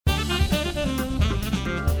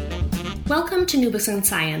Welcome to New Books in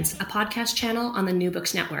Science, a podcast channel on the New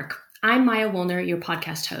Books Network. I'm Maya Woolner, your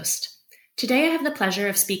podcast host. Today I have the pleasure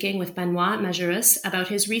of speaking with Benoît Majerus about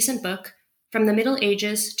his recent book, From the Middle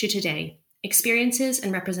Ages to Today, Experiences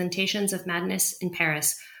and Representations of Madness in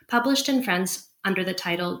Paris, published in French under the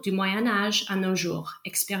title Du Moyen Âge à nos jours,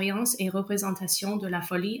 Expériences et Représentations de la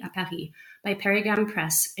Folie à Paris by Parigramme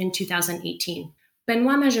Press in 2018.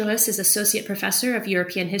 Benoît Majerus is Associate Professor of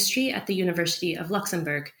European History at the University of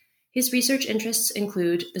Luxembourg. His research interests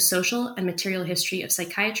include the social and material history of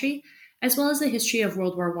psychiatry, as well as the history of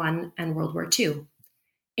World War I and World War II.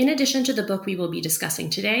 In addition to the book we will be discussing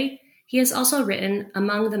today, he has also written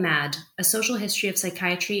Among the Mad, A Social History of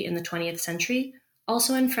Psychiatry in the 20th Century,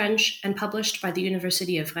 also in French and published by the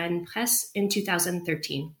University of Rennes Press in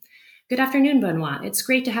 2013. Good afternoon, Benoît. It's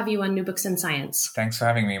great to have you on New Books in Science. Thanks for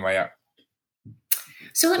having me, Maya.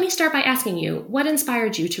 So let me start by asking you, what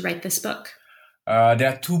inspired you to write this book? There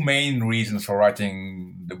are two main reasons for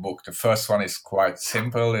writing the book. The first one is quite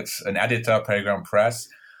simple. It's an editor, Parigramme Press,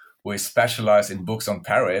 who is specialized in books on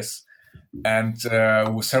Paris, and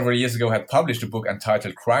who several years ago had published a book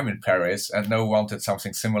entitled Crime in Paris, and now wanted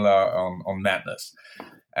something similar on madness.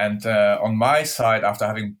 And on my side, after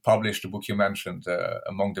having published the book you mentioned,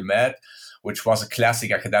 Among the Mad, which was a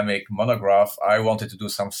classic academic monograph, I wanted to do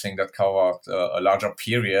something that covered a larger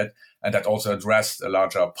period and that also addressed a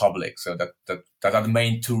larger public. So that are the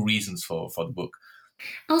main two reasons for the book.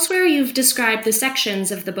 Elsewhere, you've described the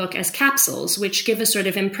sections of the book as capsules, which give a sort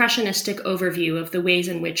of impressionistic overview of the ways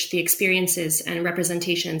in which the experiences and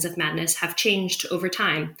representations of madness have changed over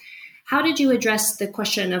time. How did you address the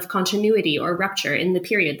question of continuity or rupture in the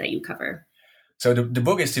period that you cover? So the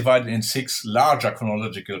book is divided in 6 larger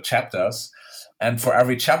chronological chapters. And for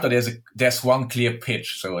every chapter, there's one clear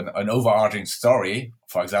pitch. So an overarching story.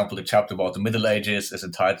 For example, the chapter about the Middle Ages is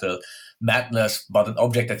entitled Madness, but an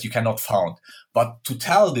object that you cannot found. But to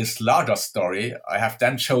tell this larger story, I have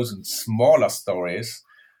then chosen smaller stories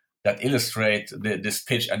that illustrate this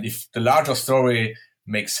pitch. And if the larger story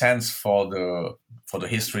makes sense for the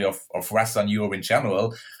history of Western Europe in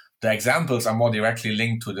general, the examples are more directly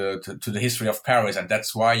linked to the history of Paris. And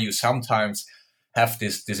that's why you sometimes have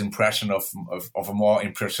this impression of a more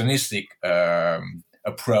impressionistic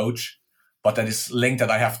approach, but that is linked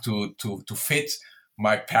that I have to fit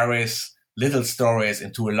my Paris little stories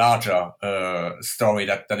into a larger story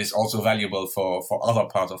that is also valuable for other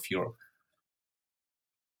parts of Europe.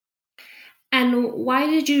 And why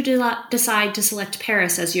did you decide to select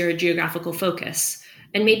Paris as your geographical focus?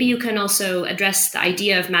 And maybe you can also address the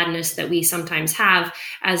idea of madness that we sometimes have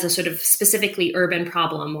as a sort of specifically urban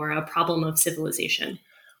problem or a problem of civilization.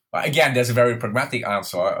 Again, there's a very pragmatic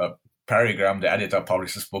answer. Parigramme, the editor,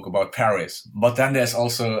 published this book about Paris. But then there's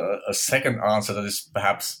also a second answer that is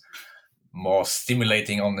perhaps more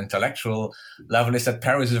stimulating on the intellectual level, is that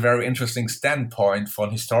Paris is a very interesting standpoint for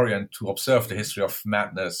an historian to observe the history of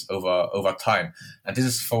madness over time. And this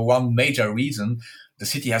is for one major reason. The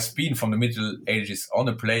city has been from the Middle Ages on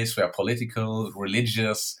a place where political,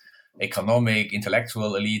 religious, economic,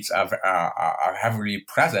 intellectual elites are heavily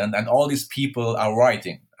present, and all these people are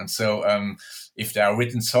writing. And so if there are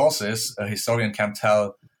written sources, a historian can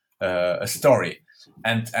tell a story.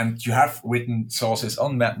 And you have written sources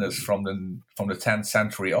on madness from the 10th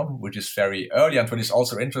century on, which is very early. And what is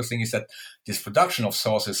also interesting is that this production of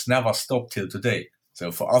sources never stopped till today.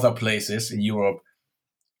 So for other places in Europe,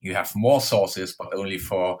 you have more sources, but only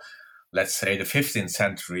for, let's say, the 15th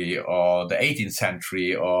century or the 18th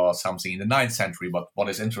century or something in the 9th century. But what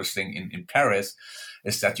is interesting in Paris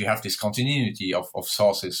is that you have this continuity of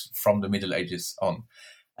sources from the Middle Ages on.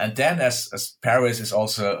 And then as Paris is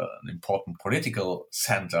also an important political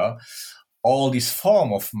center, all this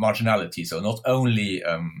form of marginality, so not only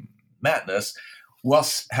madness,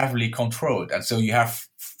 was heavily controlled. And so you have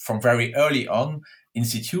from very early on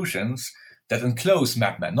institutions that enclose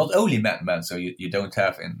madmen, not only madmen. So you don't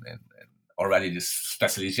have in already this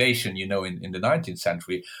specialization, in the 19th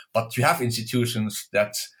century, but you have institutions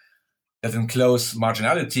that enclose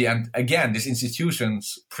marginality. And again, these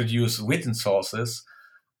institutions produce written sources,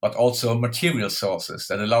 but also material sources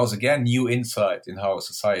that allows, again, new insight in how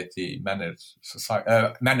society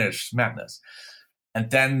managed madness.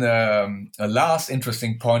 And then a last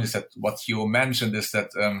interesting point is that what you mentioned is that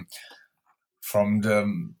from the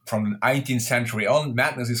 19th century on,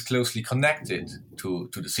 madness is closely connected to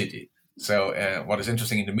the city. So what is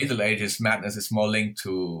interesting in the Middle Ages, madness is more linked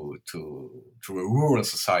to a rural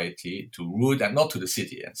society, to root and not to the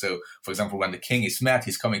city. And so, for example, when the king is mad,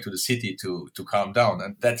 he's coming to the city to calm down.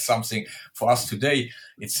 And that's something for us today.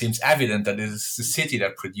 It seems evident that it is the city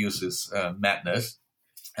that produces madness.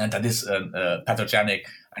 and that is a pathogenic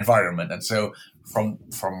environment. And so for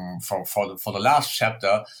the last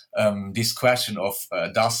chapter, this question of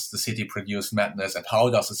does the city produce madness, and how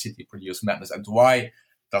does the city produce madness, and why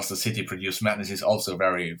does the city produce madness, is also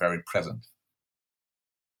very, very present.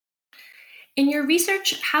 In your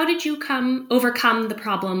research, how did you overcome the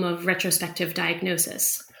problem of retrospective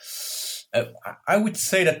diagnosis? I would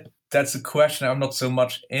say that that's a question I'm not so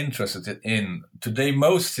much interested in. Today,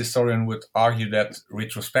 most historians would argue that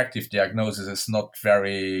retrospective diagnosis is not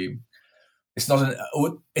it's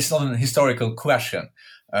not an historical question.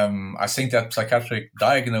 I think that psychiatric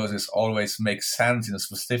diagnosis always makes sense in a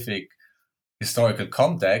specific historical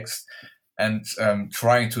context, and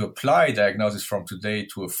trying to apply diagnosis from today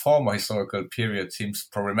to a former historical period seems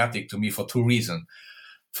problematic to me for two reasons.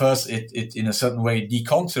 First, it in a certain way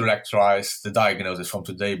decontextualizes the diagnosis from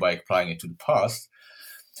today by applying it to the past.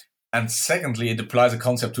 And secondly, it applies a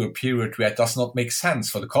concept to a period where it does not make sense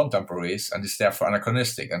for the contemporaries and is therefore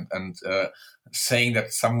anachronistic. And saying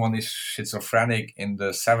that someone is schizophrenic in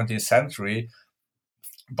the 17th century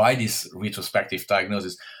by this retrospective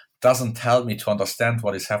diagnosis doesn't help me to understand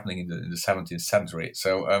what is happening in the 17th century.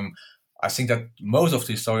 So I think that most of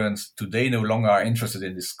the historians today no longer are interested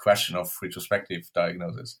in this question of retrospective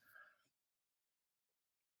diagnosis.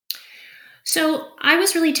 So I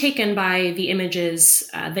was really taken by the images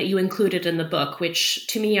that you included in the book, which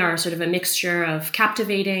to me are sort of a mixture of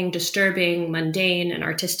captivating, disturbing, mundane, and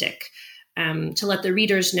artistic. To let the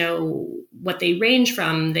readers know what they range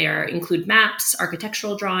from, there include maps,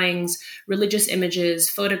 architectural drawings, religious images,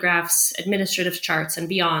 photographs, administrative charts, and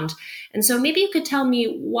beyond. And so maybe you could tell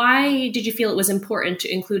me, why did you feel it was important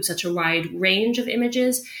to include such a wide range of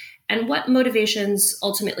images, and what motivations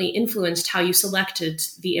ultimately influenced how you selected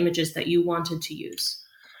the images that you wanted to use?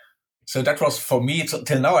 So that was, for me,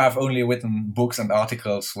 till now I have only written books and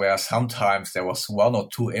articles where sometimes there was one or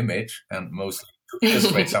two images and mostly to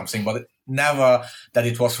illustrate something, but never that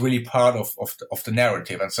it was really part of the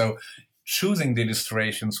narrative. And so choosing the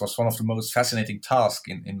illustrations was one of the most fascinating tasks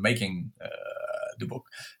in making the book.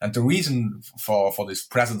 And the reason for this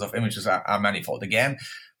presence of images are manifold. Again,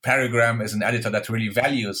 Parigramme is an editor that really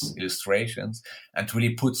values illustrations and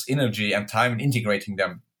really puts energy and time in integrating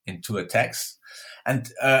them into a text.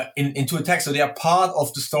 And into a text, so they are part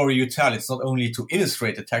of the story you tell. It's not only to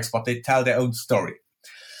illustrate the text, but they tell their own story.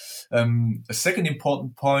 A second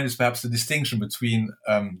important point is perhaps the distinction between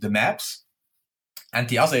the maps and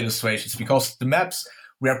the other illustrations, because the maps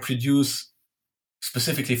were produced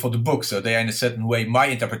specifically for the book, so they are in a certain way my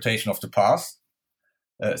interpretation of the past,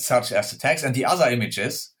 such as the text, and the other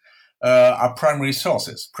images are primary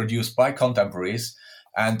sources produced by contemporaries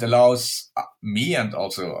and allows me and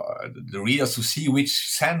also the readers to see which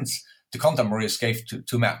sense the contemporaries gave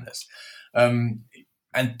to madness. And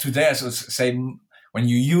today, as I say, when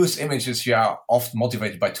you use images, you are often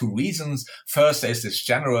motivated by two reasons. First, there's this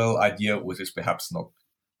general idea, which is perhaps not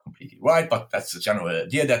completely right, but that's the general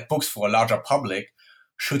idea that books for a larger public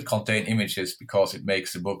should contain images because it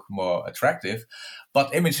makes the book more attractive.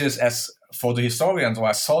 But images, as for the historians or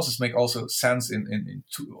as sources, make also sense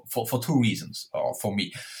for two reasons, or for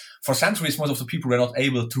me. For centuries, most of the people were not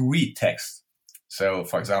able to read text. So,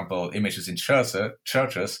 for example, images in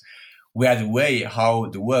churches were the way how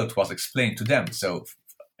the world was explained to them. So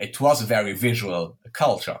it was a very visual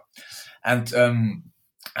culture. And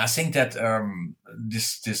I think that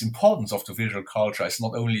this importance of the visual culture is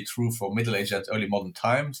not only true for Middle Age and early modern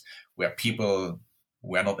times, where people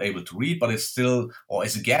were not able to read, but it's still, or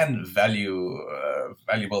is again,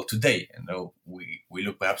 valuable today. You know, we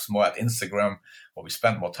look perhaps more at Instagram, or we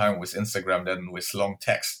spend more time with Instagram than with long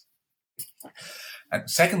text. And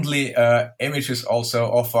secondly, images also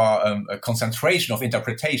offer a concentration of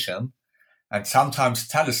interpretation and sometimes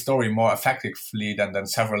tell a story more effectively than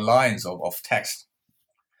several lines of text.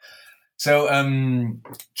 So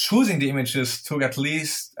choosing the images took at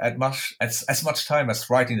least as much time as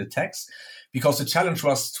writing the text, because the challenge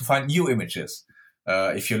was to find new images.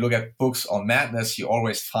 If you look at books on madness, you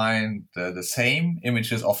always find the same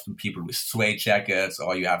images, often people with straitjackets,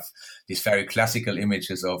 or you have these very classical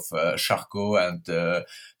images of Charcot and the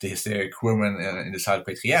hysteric woman in the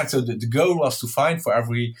Salpêtrière. So the goal was to find for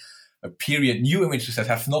every period new images that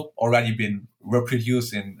have not already been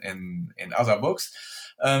reproduced in other books.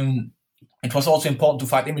 It was also important to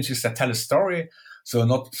find images that tell a story. So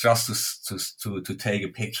not just to take a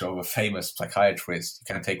picture of a famous psychiatrist.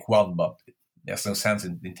 You can take one, but there's no sense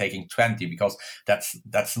in taking 20, because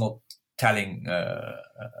that's not telling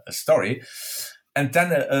a story. And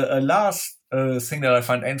then a last thing that I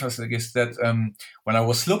find interesting is that when I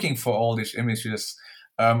was looking for all these images,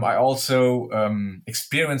 I also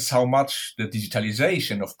experienced how much the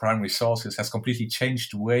digitalization of primary sources has completely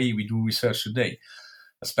changed the way we do research today.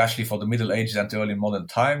 Especially for the Middle Ages and the early modern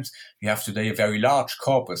times, we have today a very large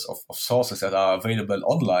corpus of sources that are available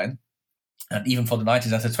online. And even for the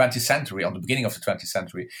 19th and the 20th century, on the beginning of the 20th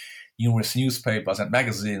century, numerous newspapers and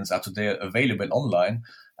magazines are today available online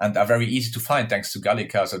and are very easy to find thanks to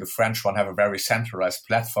Gallica. So the French one have a very centralized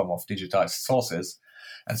platform of digitized sources.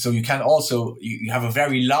 And so you can also, you have a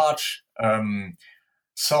very large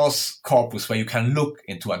source corpus where you can look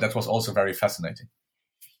into, and that was also very fascinating.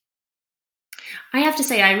 I have to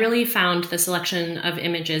say, I really found the selection of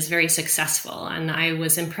images very successful, and I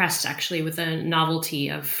was impressed actually with the novelty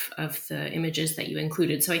of the images that you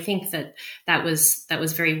included. So I think that was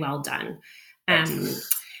very well done.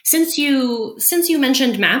 Since you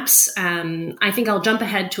mentioned maps, I think I'll jump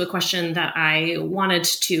ahead to a question that I wanted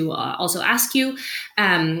to also ask you,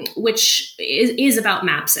 which is about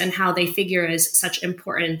maps and how they figure as such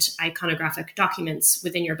important iconographic documents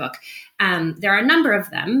within your book. There are a number of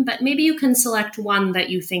them, but maybe you can select one that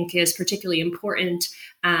you think is particularly important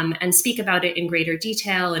and speak about it in greater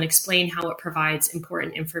detail and explain how it provides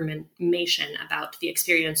important information about the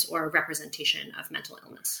experience or representation of mental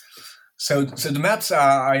illness. So the maps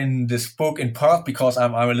are in this book in part because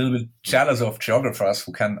I'm a little bit jealous of geographers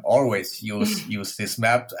who can always use this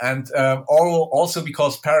map, and also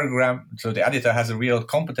because Parigramme, so the editor, has a real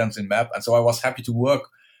competence in map, and so I was happy to work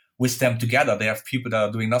with them together. They have people that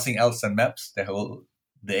are doing nothing else than maps the whole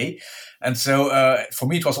day, and so for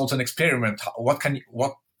me it was also an experiment.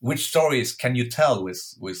 Which stories can you tell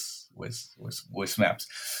with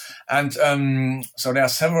maps? And so there are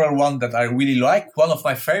several ones that I really like. One of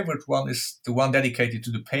my favorite one is the one dedicated to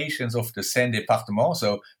the patients of the Seine Département.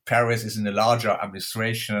 So Paris is in a larger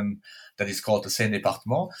administration that is called the Seine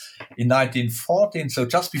Département. In 1914, so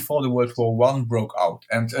just before the World War I broke out.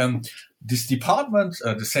 And this department,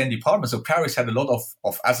 the Seine Department, so Paris had a lot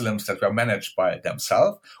of asylums that were managed by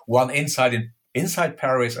themselves, one inside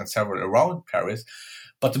Paris and several around Paris.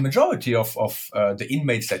 But the majority of the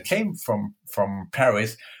inmates that came from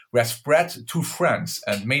Paris were spread to France,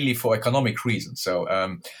 and mainly for economic reasons. So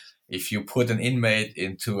if you put an inmate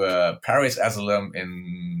into a Paris asylum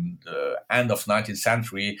in the end of 19th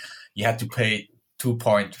century, you had to pay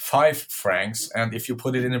 2.5 francs. And if you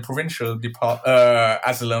put it in a provincial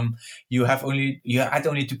asylum, you had only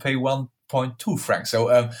to pay 1.2 francs.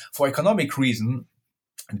 So for economic reason,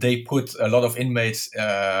 they put a lot of inmates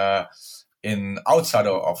in outside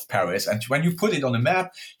of Paris. And when you put it on a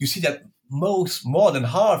map, you see that more than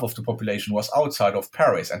half of the population was outside of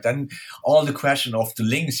Paris. And then all the question of the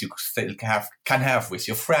links you still can have with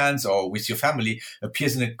your friends or with your family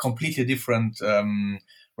appears in a completely different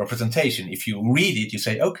representation. If you read it, you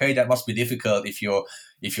say, okay, that must be difficult if your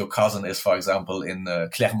cousin is, for example, in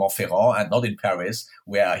Clermont-Ferrand and not in Paris,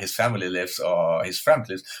 where his family lives or his friend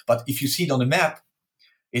lives. But if you see it on the map,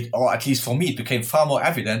 or at least for me, it became far more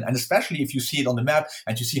evident. And especially if you see it on the map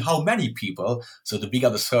and you see how many people, so the bigger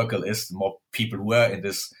the circle is, the more people were in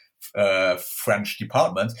this French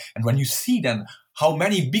department. And when you see then how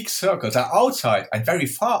many big circles are outside and very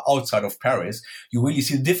far outside of Paris, you really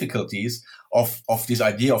see the difficulties of this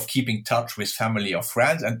idea of keeping touch with family or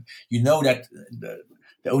friends. And you know that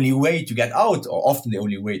the only way to get out, or often the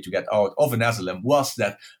only way to get out of an asylum, was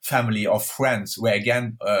that family or friends were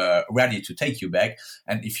again ready to take you back.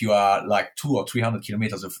 And if you are like 200 or 300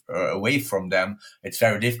 kilometers away from them, it's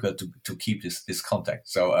very difficult to keep this contact.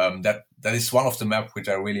 So that is one of the maps which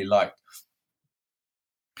I really liked.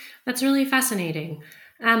 That's really fascinating.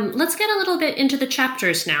 Let's get a little bit into the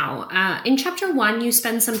chapters now. In chapter 1, you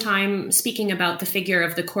spend some time speaking about the figure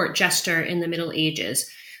of the court jester in the Middle Ages.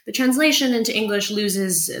 The translation into English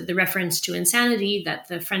loses the reference to insanity that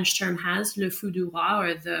the French term has, le fou du roi,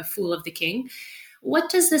 or the fool of the king. What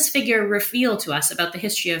does this figure reveal to us about the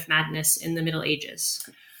history of madness in the Middle Ages?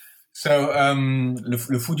 So, le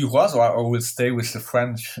fou du roi, so I will stay with the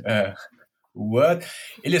French word,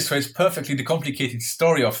 illustrates perfectly the complicated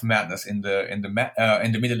story of madness in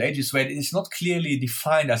the Middle Ages, where it is not clearly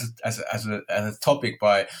defined as a topic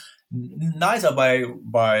neither by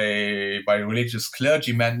religious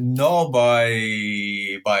clergymen nor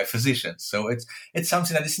by physicians. So it's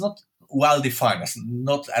something that is not well defined,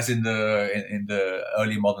 not as in the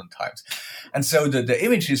early modern times. And so the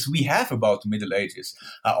images we have about the Middle Ages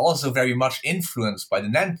are also very much influenced by the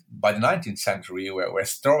 19th century, where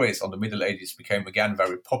stories on the Middle Ages became again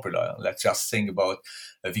very popular. Let's just think about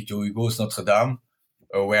Victor Hugo's Notre Dame,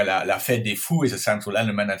 where La Fête des Fous is a central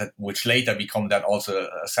element, and which later become that also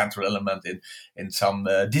a central element in some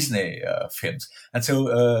Disney films. And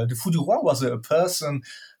so the Fou du Roi was a person,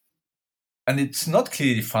 and it's not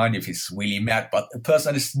clearly defined if he's really mad, but a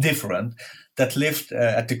person that is different, that lived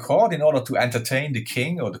at the court in order to entertain the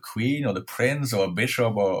king or the queen or the prince or a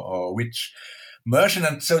bishop or rich merchant.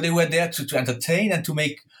 And so they were there to entertain and to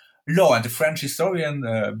make law. And the French historian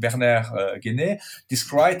Bernard Guénet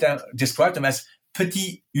described them as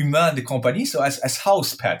petits humains de compagnie, so as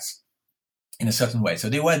house pets in a certain way. So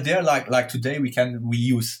they were there like today we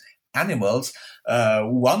use animals.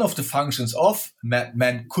 One of the functions of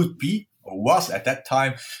men could be or was at that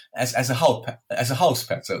time as a house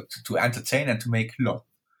pet, so to entertain and to make law.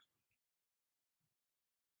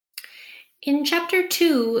 In Chapter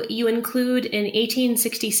 2, you include an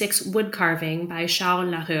 1866 wood carving by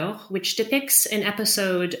Charles Larure, which depicts an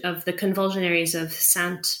episode of the convulsionaries of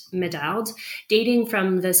Sainte-Médarde, dating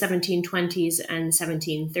from the 1720s and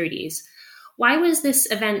 1730s. Why was this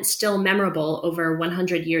event still memorable over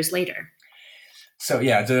 100 years later? So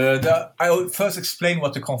yeah, I will first explain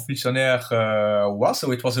what the Convulsionnaire was.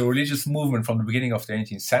 So it was a religious movement from the beginning of the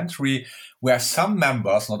 18th century where some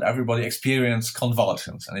members, not everybody, experienced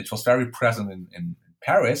convulsions. And it was very present in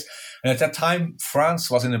Paris. And at that time,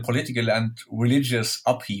 France was in a political and religious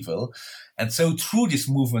upheaval. And so through this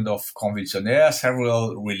movement of Convulsionnaire,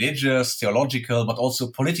 several religious, theological, but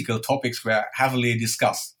also political topics were heavily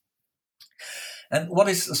discussed. And what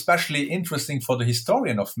is especially interesting for the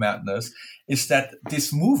historian of madness is that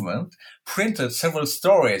this movement printed several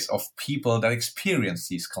stories of people that experienced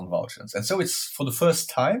these convulsions. And so it's for the first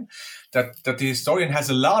time that the historian has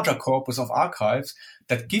a larger corpus of archives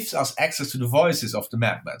that gives us access to the voices of the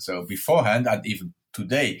madmen. So beforehand, and even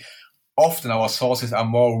today, often our sources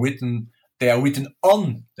are written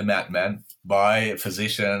on the madman by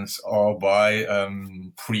physicians or by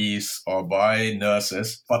priests or by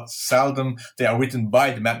nurses, but seldom they are written by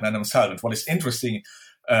the madman himself. And what is interesting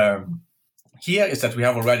here is that we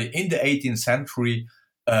have already in the 18th century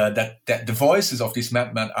that the voices of these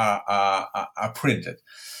madmen are printed.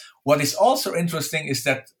 What is also interesting is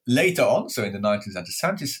that later on, so in the 19th and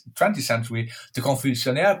the 20th century, the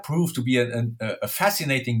Convulsionnaire proved to be a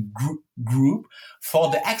fascinating group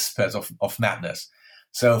for the experts of madness.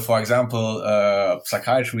 So, for example,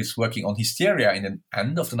 psychiatrists working on hysteria in the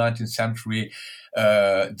end of the 19th century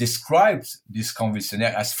described these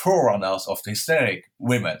Convulsionnaires as forerunners of the hysteric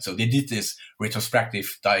women. So they did this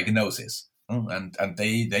retrospective diagnosis, and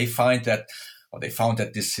they found that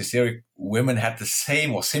these hysteric women had the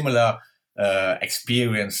same or similar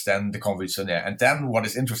experience than the Convulsionnaire. And then what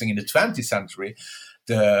is interesting, in the 20th century,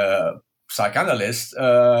 the psychanalyst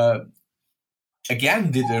again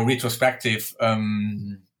did a retrospective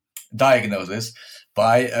diagnosis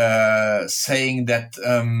by saying that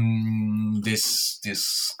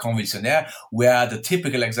this Convulsionnaire were the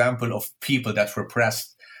typical example of people that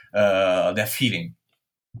repressed their feelings.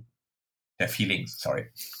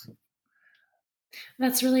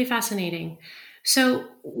 That's really fascinating. So,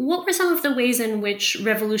 what were some of the ways in which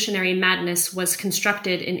revolutionary madness was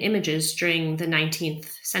constructed in images during the 19th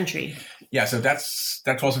century? Yeah, so that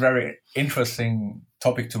was a very interesting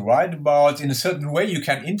topic to write about. In a certain way, you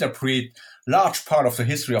can interpret large part of the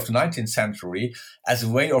history of the 19th century as a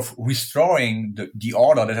way of restoring the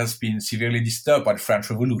order that has been severely disturbed by the French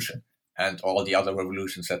Revolution and all the other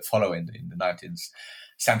revolutions that follow in the 19th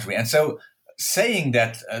century. And so saying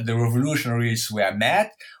that the revolutionaries were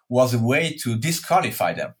mad was a way to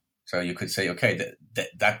disqualify them. So you could say, okay,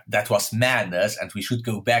 that was madness, and we should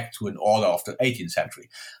go back to an order of the 18th century.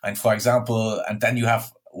 And for example, and then you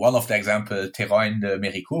have one of the example, Théroigne de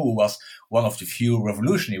Méricourt, who was one of the few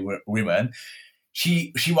revolutionary women.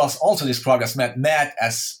 She was also described as mad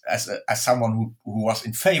as someone who was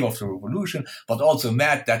in favor of the revolution, but also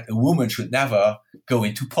mad that a woman should never go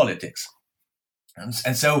into politics.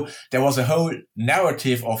 And so there was a whole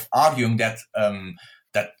narrative of arguing that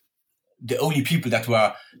that the only people that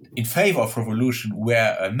were in favor of revolution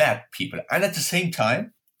were mad people. And at the same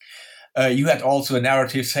time, you had also a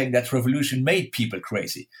narrative saying that revolution made people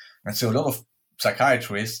crazy. And so a lot of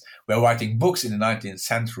psychiatrists were writing books in the 19th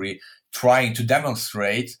century trying to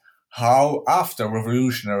demonstrate how after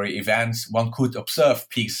revolutionary events one could observe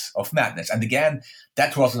peaks of madness. And again,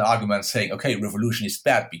 that was an argument saying, okay, revolution is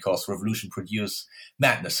bad because revolution produced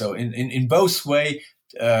madness. So in both way,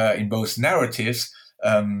 in both narratives,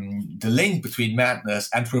 the link between madness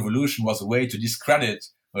and revolution was a way to discredit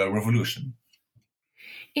revolution.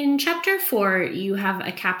 In Chapter 4, you have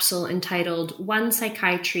a capsule entitled One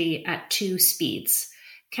Psychiatry at Two Speeds.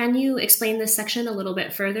 Can you explain this section a little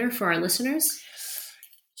bit further for our listeners?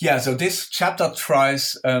 Yeah, so this chapter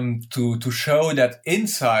tries to show that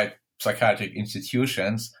inside psychiatric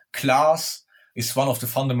institutions, class is one of the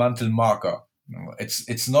fundamental marker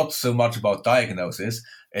It's not so much about diagnosis.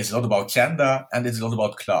 It's not about gender, and it's not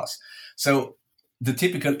about class. So the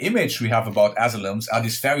typical image we have about asylums are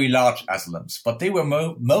these very large asylums, but they were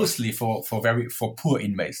mostly for poor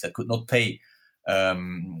inmates that could not pay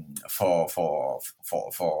for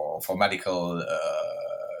medical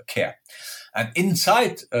care. And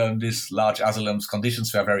inside these large asylums,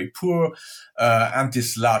 conditions were very poor, and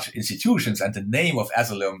these large institutions and the name of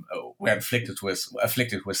asylum were afflicted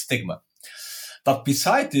with stigma. But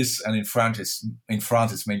beside this, and in France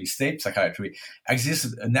it's mainly state psychiatry,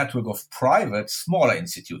 existed a network of private, smaller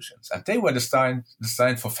institutions. And they were designed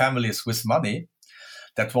for families with money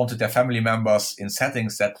that wanted their family members in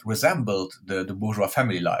settings that resembled the bourgeois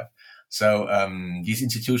family life. So these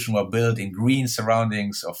institutions were built in green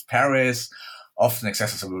surroundings of Paris, often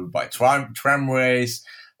accessible by tramways.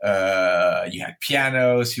 You had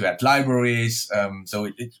pianos, you had libraries. So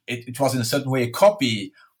it was in a certain way a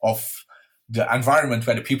copy of the environment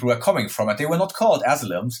where the people were coming from. And they were not called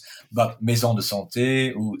asylums, but maison de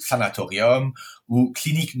santé, ou sanatorium, ou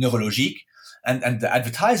clinique neurologique. And the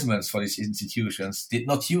advertisements for these institutions did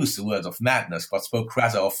not use the word of madness, but spoke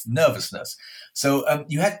rather of nervousness. So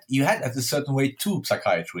you had at a certain way two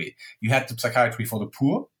psychiatry. You had the psychiatry for the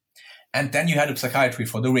poor, and then you had a psychiatry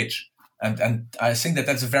for the rich. And I think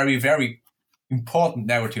that's a very, very important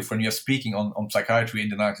narrative when you're speaking on psychiatry in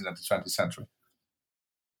the 19th and the 20th century.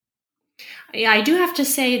 Yeah, I do have to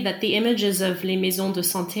say that the images of les maisons de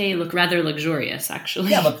santé look rather luxurious,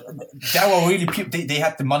 actually. Yeah, but there were really people, they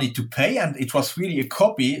had the money to pay, and it was really a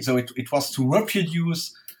copy. So it was to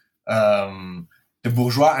reproduce the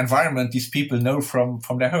bourgeois environment these people know from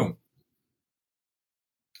their home.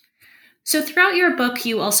 So throughout your book,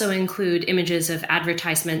 you also include images of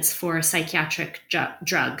advertisements for psychiatric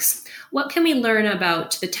drugs. What can we learn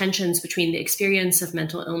about the tensions between the experience of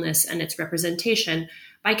mental illness and its representation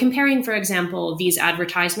by comparing, for example, these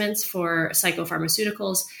advertisements for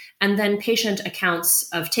psychopharmaceuticals and then patient accounts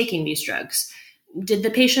of taking these drugs? Did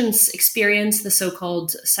the patients experience the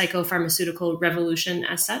so-called psychopharmaceutical revolution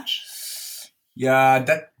as such? Yeah,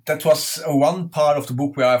 that was one part of the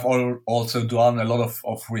book where I've also done a lot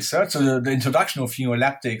of research. So the introduction of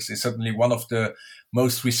neuroleptics is certainly one of the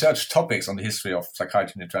most researched topics on the history of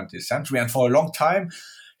psychiatry in the 20th century. And for a long time,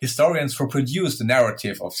 historians reproduced the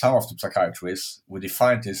narrative of some of the psychiatrists who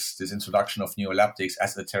defined this introduction of neuroleptics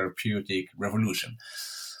as a therapeutic revolution.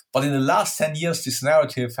 But in the last 10 years, this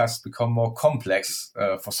narrative has become more complex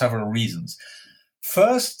for several reasons.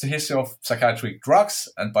 First, the history of psychiatric drugs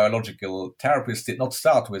and biological therapies did not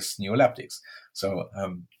start with neuroleptics. So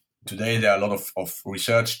today there are a lot of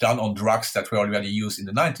research done on drugs that were already used in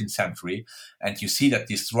the 19th century, and you see that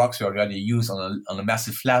these drugs were already used on a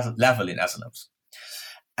massive level in asylums.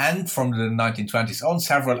 And from the 1920s on,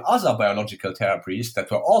 several other biological therapies that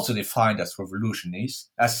were also defined as revolutions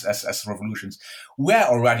were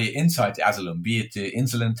already inside the asylum, be it the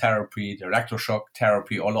insulin therapy, the electroshock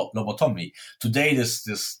therapy, or lobotomy. Today,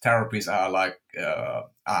 these therapies are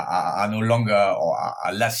no longer or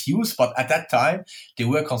are less used, but at that time they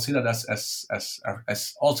were considered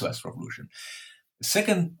as also as revolution.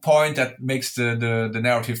 Second point that makes the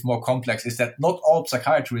narrative more complex is that not all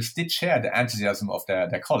psychiatrists did share the enthusiasm of their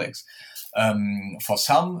colleagues. For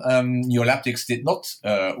some, neuroleptics did not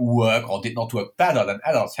work better than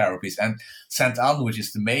other therapies. And Sainte-Anne, which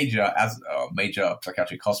is the major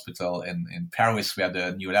psychiatric hospital in Paris where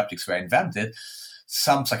the neuroleptics were invented,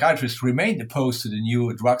 some psychiatrists remained opposed to the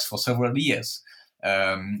new drugs for several years.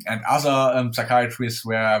 And other psychiatrists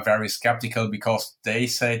were very skeptical because they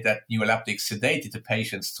said that neuroleptics sedated the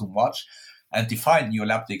patients too much and defined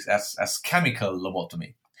neuroleptics as chemical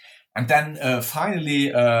lobotomy. And then finally,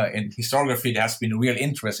 in historiography, there has been a real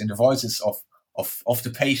interest in the voices of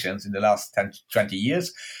the patients in the last 10 to 20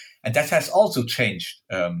 years. And that has also changed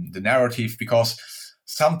the narrative because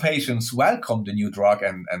some patients welcome the new drug,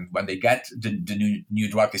 and when they get the new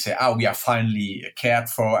drug, they say, we are finally cared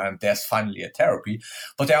for and there's finally a therapy.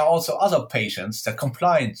 But there are also other patients that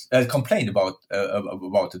complain about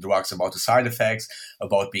the drugs, about the side effects,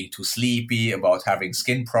 about being too sleepy, about having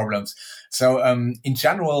skin problems. So in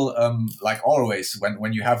general, like always,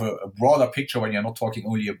 when you have a broader picture, when you're not talking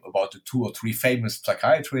only about the 2 or 3 famous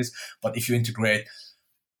psychiatrists, but if you integrate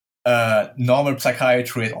normal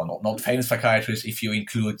psychiatrists or not famous psychiatrists, if you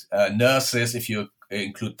include nurses, if you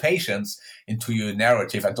include patients into your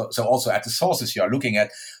narrative, and so also at the sources you are looking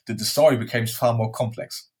at, the story becomes far more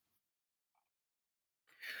complex.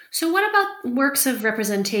 So what about works of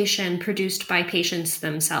representation produced by patients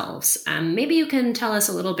themselves? Maybe you can tell us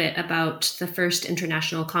a little bit about the first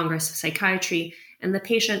International Congress of Psychiatry and the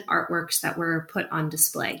patient artworks that were put on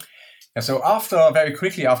display. And so very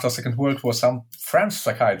quickly after the Second World War, some French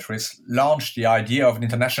psychiatrists launched the idea of an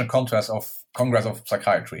international Congress of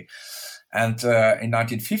Psychiatry. And in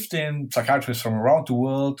 1915, psychiatrists from around the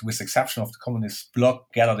world, with the exception of the communist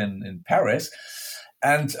bloc, gathered in Paris.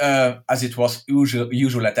 And as it was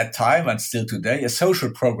usual at that time and still today, a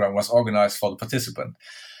social program was organized for the participant.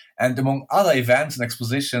 And among other events, an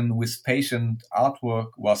exposition with patient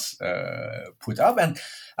artwork was put up. And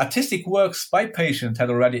artistic works by patients had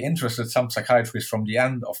already interested some psychiatrists from the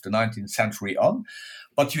end of the 19th century on.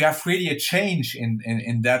 But you have really a change in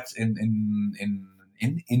the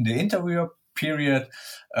interwar period,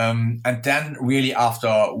 and then really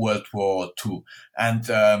after World War II.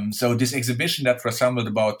 And so this exhibition that resembled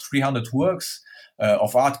about 300 works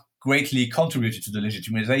of art greatly contributed to the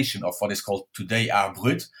legitimization of what is called today art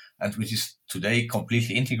brut, and which is today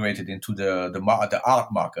completely integrated into the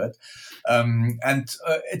art market. And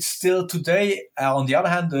it's still today, on the other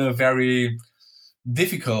hand, a very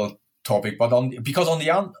difficult topic, but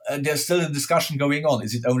there's still a discussion going on.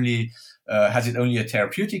 Is it only has it only a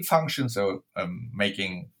therapeutic function, so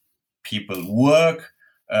making people work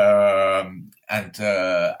and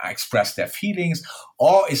express their feelings,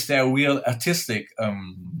 or is there real artistic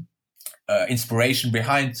inspiration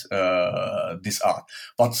behind this art?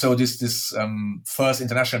 But so this first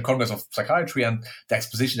International Congress of Psychiatry and the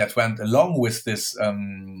exposition that went along with this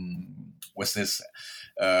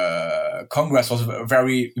Congress was a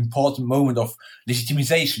very important moment of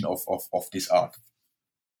legitimization of this art.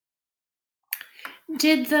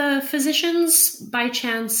 Did the physicians by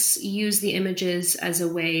chance use the images as a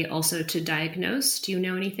way also to diagnose? Do you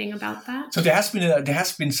know anything about that? So there has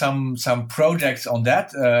been some projects on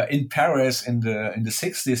that in Paris in the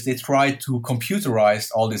 60s. They tried to computerize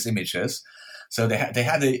all these images. So they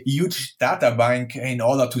had a huge data bank in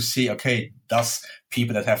order to see, okay, does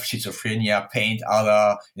people that have schizophrenia paint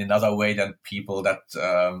in another way than people that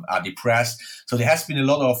are depressed? So there has been a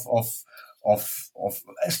lot of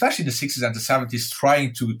especially the 60s and the 70s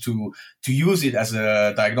trying to use it as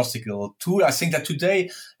a diagnostical tool. I think that today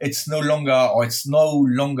it's no longer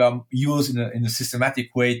used in a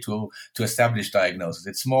systematic way to establish diagnosis.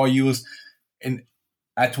 It's more used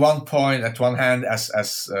at one hand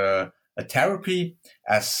as a therapy,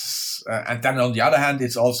 and then on the other hand,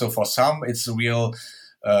 it's also for some it's a real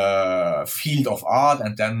field of art,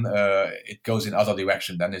 and then it goes in other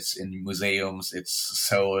direction. Then it's in museums, it's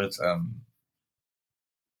sold.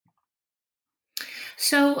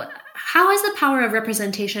 So how has the power of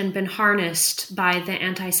representation been harnessed by the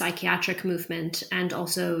anti-psychiatric movement and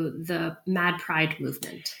also the Mad Pride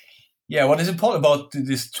movement? Yeah, what is important about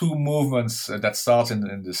these two movements that start in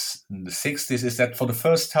the 60s is that for the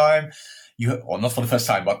first time, not for the first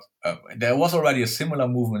time, but there was already a similar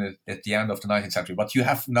movement at the end of the 19th century. But you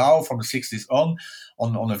have now, from the 60s on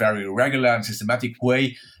a very regular and systematic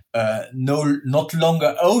way, not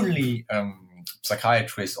longer only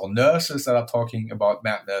psychiatrists or nurses that are talking about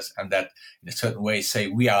madness and that in a certain way say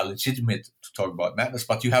we are legitimate to talk about madness,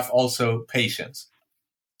 but you have also patients.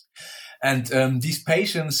 And these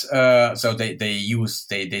patients, so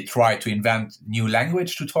they try to invent new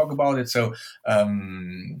language to talk about it. So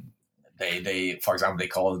they, for example, they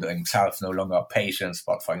call themselves no longer patients,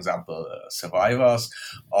 but for example, survivors.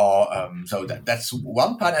 Or so that's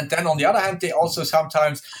one part. And then on the other hand, they also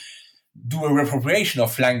sometimes do a reappropriation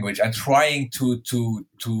of language and trying to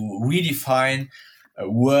redefine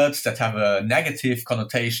words that have a negative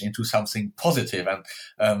connotation into something positive.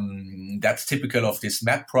 And that's typical of this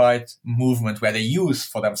Mad Pride movement, where they use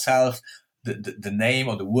for themselves the name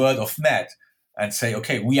or the word of mad and say,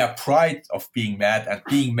 okay, we are proud of being mad, and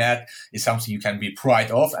being mad is something you can be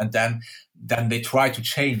proud of. And then they try to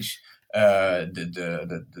change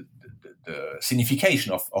the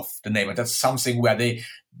signification of the name. And that's something where they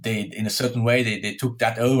in a certain way, they took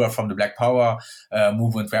that over from the Black Power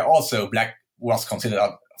movement, where also black was considered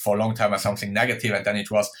for a long time as something negative, and then it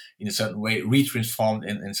was in a certain way retransformed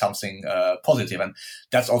in something positive. And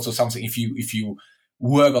that's also something, if you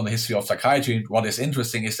work on the history of psychiatry, what is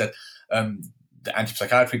interesting is that the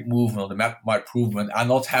anti-psychiatric movement or the Mad Pride movement are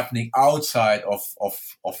not happening outside of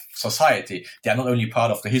society. They are not only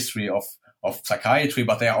part of the history of psychiatry,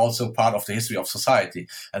 but they are also part of the history of society.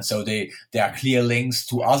 And so there are clear links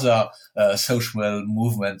to other social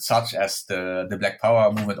movements, such as the Black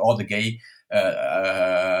Power movement or the gay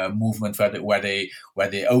movement, where they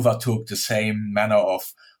overtook the same manner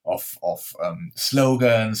of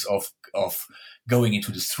slogans, of going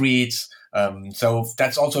into the streets. So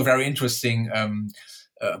that's also a very interesting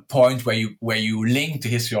point where you link the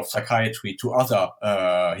history of psychiatry to other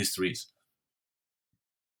histories.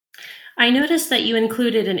 I noticed that you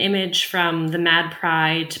included an image from the Mad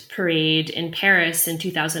Pride parade in Paris in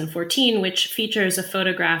 2014, which features a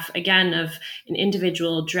photograph, again, of an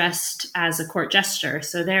individual dressed as a court jester.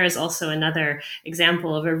 So there is also another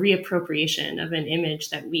example of a reappropriation of an image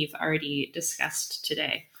that we've already discussed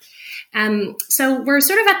today. So we're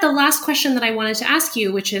sort of at the last question that I wanted to ask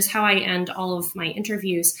you, which is how I end all of my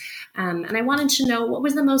interviews. And I wanted to know, what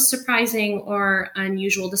was the most surprising or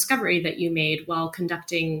unusual discovery that you made while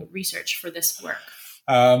conducting research for this work?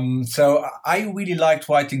 So I really liked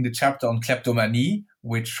writing the chapter on kleptomanie,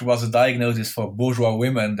 which was a diagnosis for bourgeois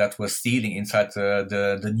women that were stealing inside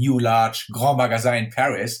the new large Grand Magasin in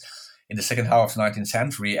Paris in the second half of the 19th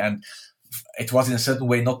century. And it was in a certain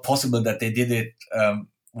way not possible that they did it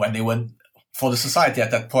when they went for the society at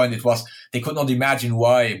that point. It was, they could not imagine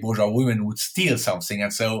why bourgeois women would steal something.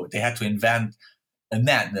 And so they had to invent a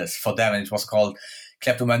madness for them. And it was called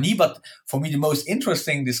kleptomanie. But for me, the most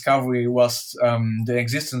interesting discovery was the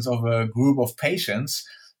existence of a group of patients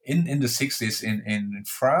in the 60s in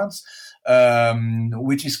France,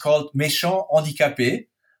 which is called méchants handicapés,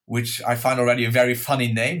 which I found already a very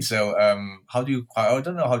funny name. So I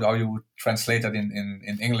don't know how you would translate that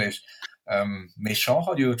in English. Méchant,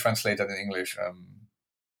 how do you translate that in English?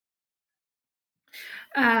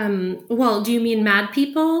 Well, do you mean mad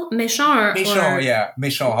people? Méchant, méchant, yeah.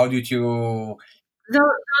 Méchant, how do you... Those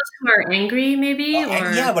who are angry, maybe?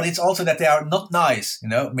 Yeah, but it's also that they are not nice, you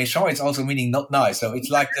know? Méchant, it's also meaning not nice. So it's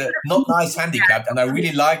like the not nice handicapped. And I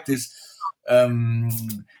really like this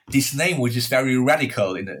name, which is very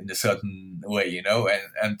radical in a certain way, you know.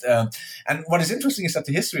 And what is interesting is that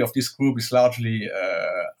the history of this group is largely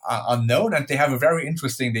unknown, and they have a very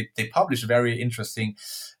interesting. They publish a very interesting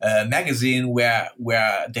magazine where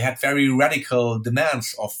they had very radical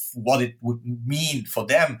demands of what it would mean for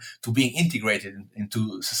them to being integrated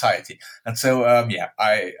into society. And so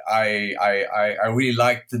I really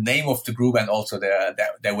liked the name of the group and also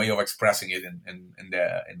their way of expressing it in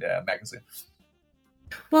their magazine.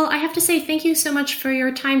 Well, I have to say thank you so much for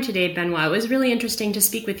your time today, Benoît. It was really interesting to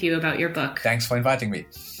speak with you about your book. Thanks for inviting me.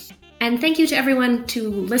 And thank you to everyone who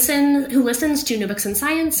listens to New Books in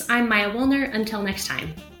Science. I'm Maya Woolner. Until next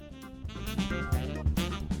time.